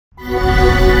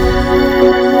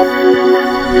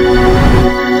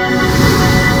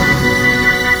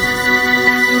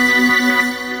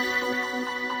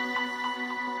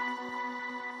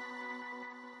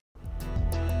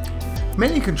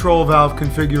Many control valve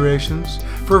configurations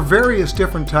for various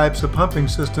different types of pumping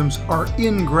systems are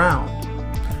in ground.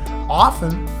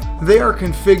 Often, they are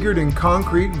configured in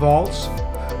concrete vaults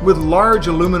with large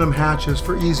aluminum hatches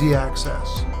for easy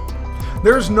access.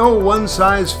 There's no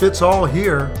one-size-fits-all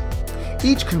here.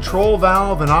 Each control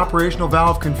valve and operational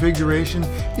valve configuration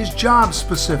is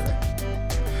job-specific.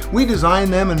 We design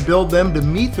them and build them to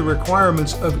meet the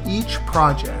requirements of each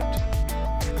project.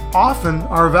 Often,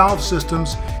 our valve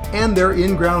systems and their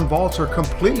in-ground vaults are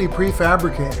completely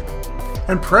prefabricated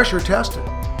and pressure tested.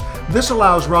 This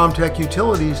allows Romtec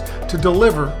Utilities to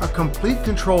deliver a complete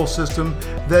control system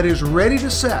that is ready to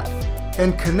set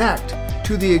and connect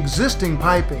to the existing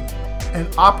piping and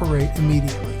operate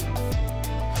immediately.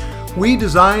 We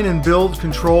design and build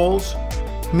controls,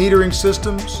 metering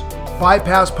systems,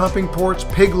 bypass pumping ports,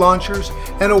 pig launchers,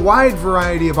 and a wide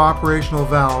variety of operational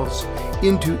valves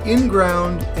into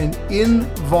in-ground and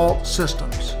in-vault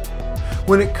systems.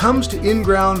 When it comes to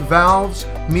in-ground valves,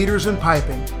 meters, and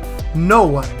piping, no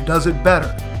one does it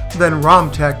better than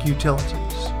Romtec Utilities.